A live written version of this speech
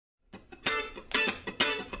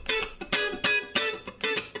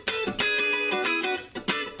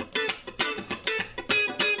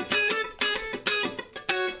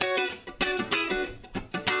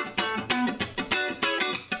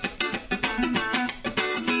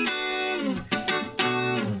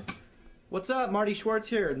What's up? Marty Schwartz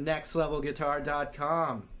here,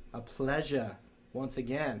 nextlevelguitar.com. A pleasure, once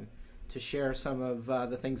again, to share some of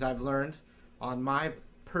the things I've learned on my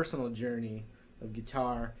personal journey of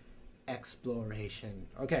guitar exploration.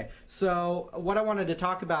 Okay, so what I wanted to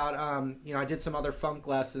talk about, I did some other funk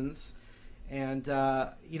lessons, and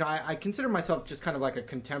I consider myself just kind of like a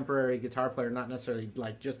contemporary guitar player, not necessarily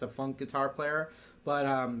like just a funk guitar player, but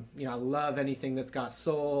I love anything that's got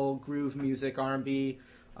soul, groove music, R&B,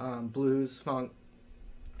 blues, funk,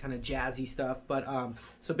 kind of jazzy stuff. But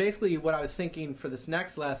so basically, what I was thinking for this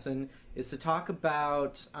next lesson is to talk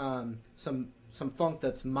about some funk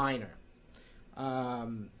that's minor,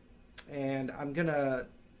 and I'm gonna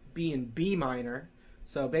be in B minor.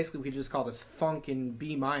 So basically, we could just call this funk in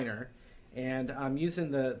B minor, and I'm using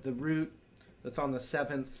the root that's on the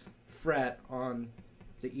 7th fret on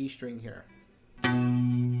the E string here.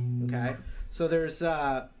 Okay, so there's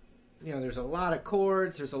there's a lot of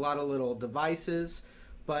chords, there's a lot of little devices,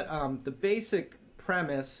 but the basic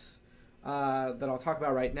premise that I'll talk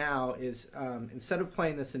about right now is instead of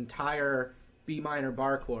playing this entire B minor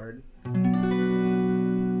bar chord,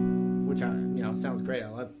 which sounds great, I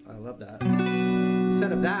love that.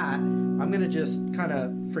 Instead of that, I'm gonna just kind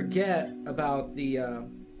of forget about the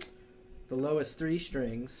lowest 3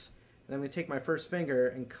 strings, and I'm gonna take my first finger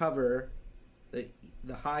and cover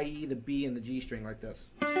the high E, the B, and the G string like this.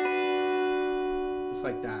 Just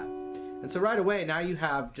like that. And so right away, now you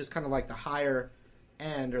have just kind of like the higher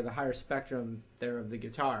end or the higher spectrum there of the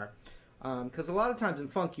guitar. Because a lot of times in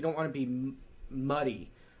funk, you don't want to be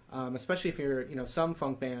muddy. Especially if you're, some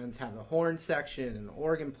funk bands have a horn section and an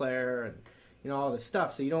organ player and, all this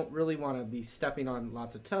stuff. So you don't really want to be stepping on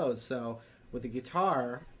lots of toes. So with the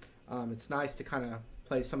guitar, it's nice to kind of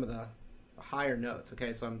play some of the higher notes.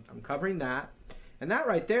 Okay, so I'm covering that. And that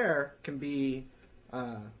right there can be,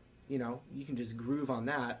 you can just groove on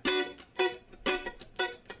that.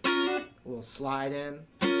 A little slide in.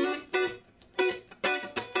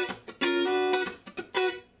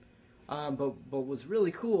 But what's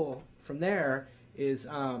really cool from there is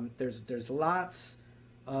there's lots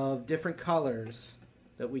of different colors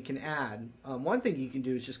that we can add. One thing you can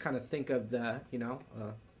do is just kind of think of the,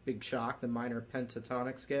 big shock, the minor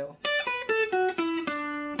pentatonic scale.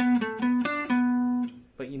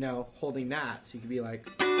 But holding that, so you could be like,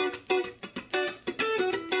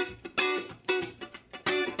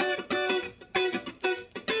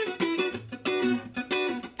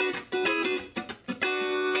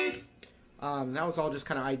 that was all just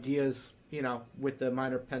kind of ideas, with the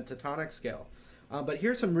minor pentatonic scale. But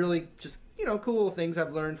here's some really just, cool things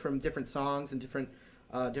I've learned from different songs and different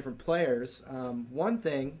players. One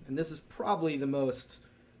thing, and this is probably the most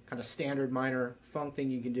kind of standard minor funk thing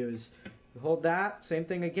you can do, is hold that, same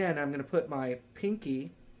thing again. I'm going to put my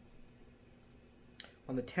pinky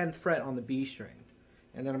on the 10th fret on the B string,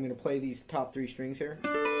 and then I'm going to play these top 3 strings here.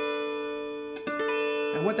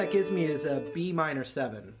 And what that gives me is a B minor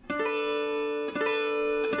 7.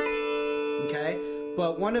 Okay,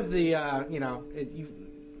 but one of the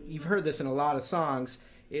you've heard this in a lot of songs,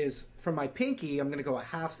 is from my pinky I'm going to go a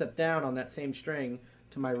half step down on that same string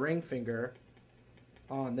to my ring finger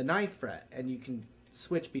on the 9th fret, and you can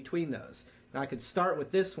switch between those. Now I could start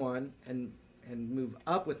with this one and move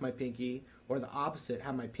up with my pinky, or the opposite,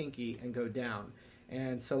 have my pinky and go down.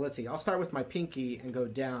 And so let's see, I'll start with my pinky and go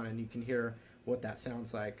down, and you can hear what that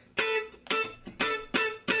sounds like.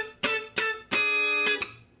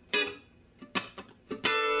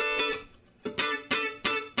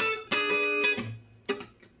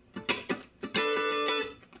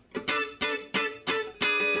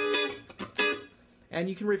 And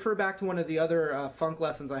you can refer back to one of the other funk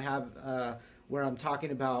lessons I have where I'm talking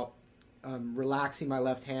about relaxing my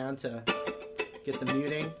left hand to get the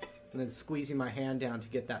muting, and then squeezing my hand down to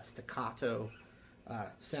get that staccato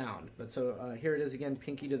sound. But so here it is again,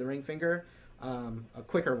 pinky to the ring finger, a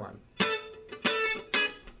quicker one.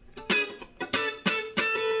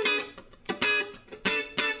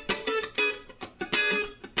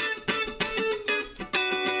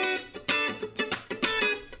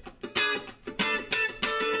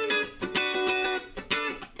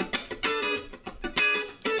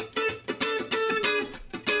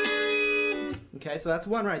 Okay, so that's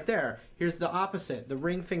one right there. Here's the opposite, the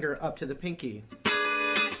ring finger up to the pinky.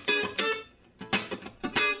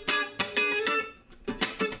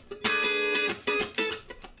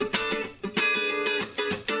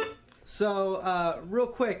 So real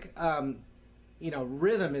quick,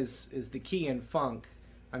 rhythm is the key in funk.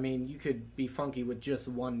 I mean, you could be funky with just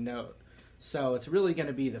one note. So it's really going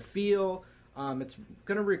to be the feel. It's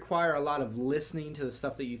going to require a lot of listening to the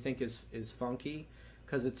stuff that you think is funky.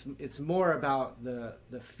 because it's more about the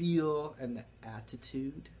feel and the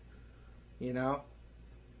attitude, you know.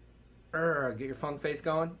 Get your funk face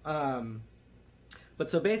going. But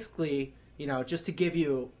so basically, you know, just to give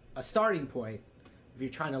you a starting point, if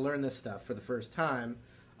you're trying to learn this stuff for the first time,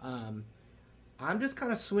 I'm just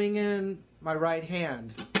kind of swinging my right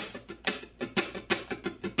hand.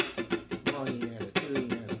 1 yen, 2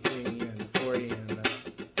 yen, 3 yen, 4 yen.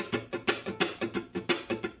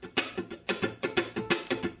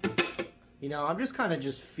 You know, I'm just kind of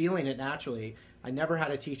just feeling it naturally. I never had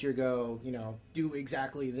a teacher go, you know, do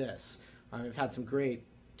exactly this. I've had some great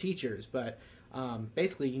teachers, but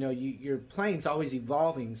basically, you know, your playing's always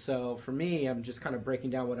evolving. So for me, I'm just kind of breaking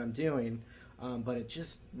down what I'm doing, but it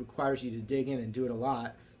just requires you to dig in and do it a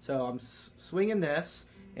lot. So I'm swinging this,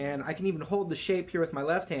 and I can even hold the shape here with my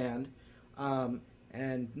left hand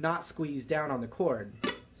and not squeeze down on the chord.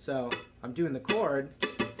 So I'm doing the chord.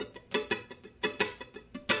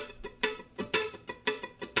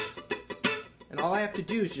 And all I have to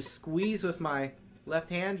do is just squeeze with my left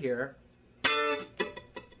hand here.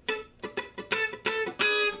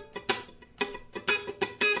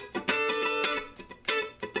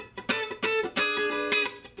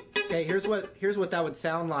 Okay, here's what that would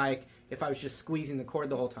sound like if I was just squeezing the chord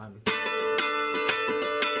the whole time.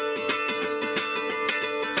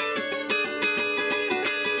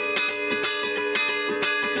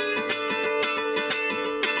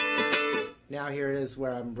 Now here it is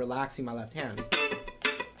where I'm relaxing my left hand.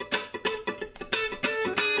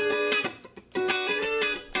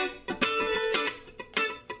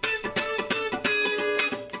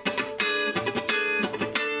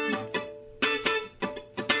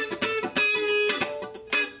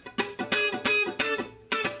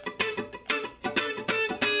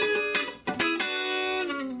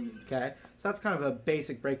 Okay, so that's kind of a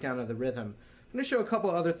basic breakdown of the rhythm. I'm going to show a couple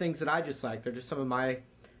other things that I just like. They're just some of my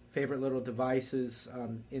favorite little devices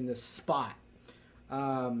in the spot.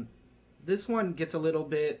 This one gets a little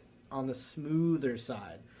bit on the smoother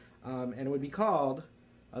side, and it would be called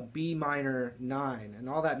a B minor 9. And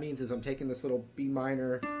all that means is I'm taking this little B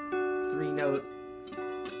minor 3-note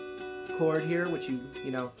chord here, which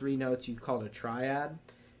you know, 3 notes you'd call it a triad. And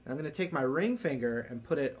I'm going to take my ring finger and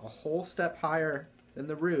put it a whole step higher than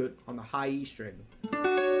the root on the high E string.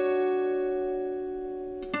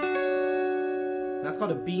 That's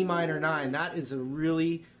called a B minor 9. That is a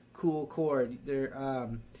really cool chord. There,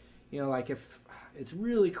 you know, like if it's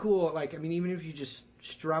really cool, like, I mean, even if you just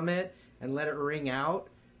strum it and let it ring out,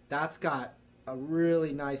 that's got a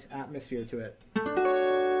really nice atmosphere to it.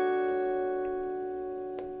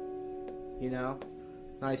 You know,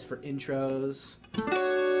 nice for intros.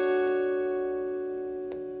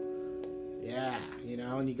 Yeah, you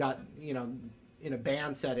know, and you got, you know, in a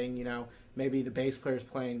band setting, you know, maybe the bass player's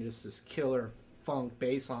playing just this killer funk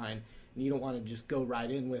bass line, and you don't want to just go right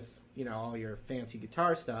in with, you know, all your fancy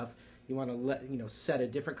guitar stuff. You want to you know, set a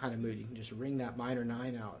different kind of mood. You can just ring that minor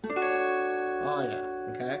 9 out. Oh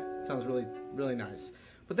yeah, okay, sounds really, really nice.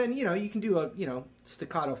 But then, you know, you can do a, you know,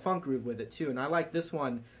 staccato funk groove with it too, and I like this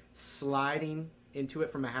one sliding into it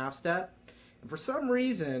from a half step. And for some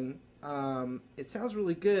reason, it sounds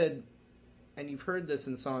really good. And you've heard this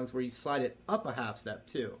in songs where you slide it up a half step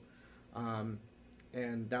too.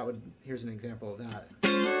 And that would, here's an example of that.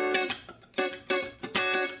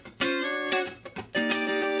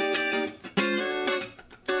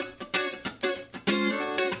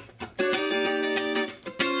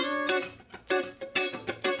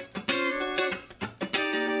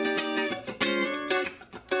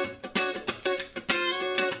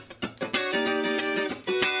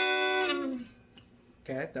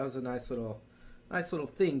 Okay, that was a nice little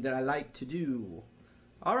thing that I like to do.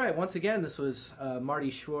 All right, once again, this was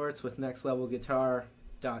Marty Schwartz with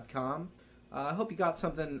NextLevelGuitar.com. I hope you got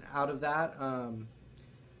something out of that.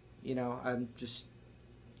 You know, I'm just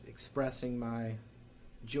expressing my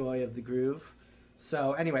joy of the groove.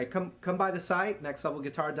 So anyway, come by the site,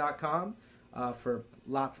 NextLevelGuitar.com, for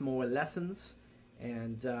lots more lessons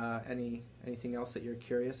and anything else that you're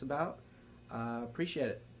curious about. Appreciate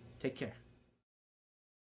it. Take care.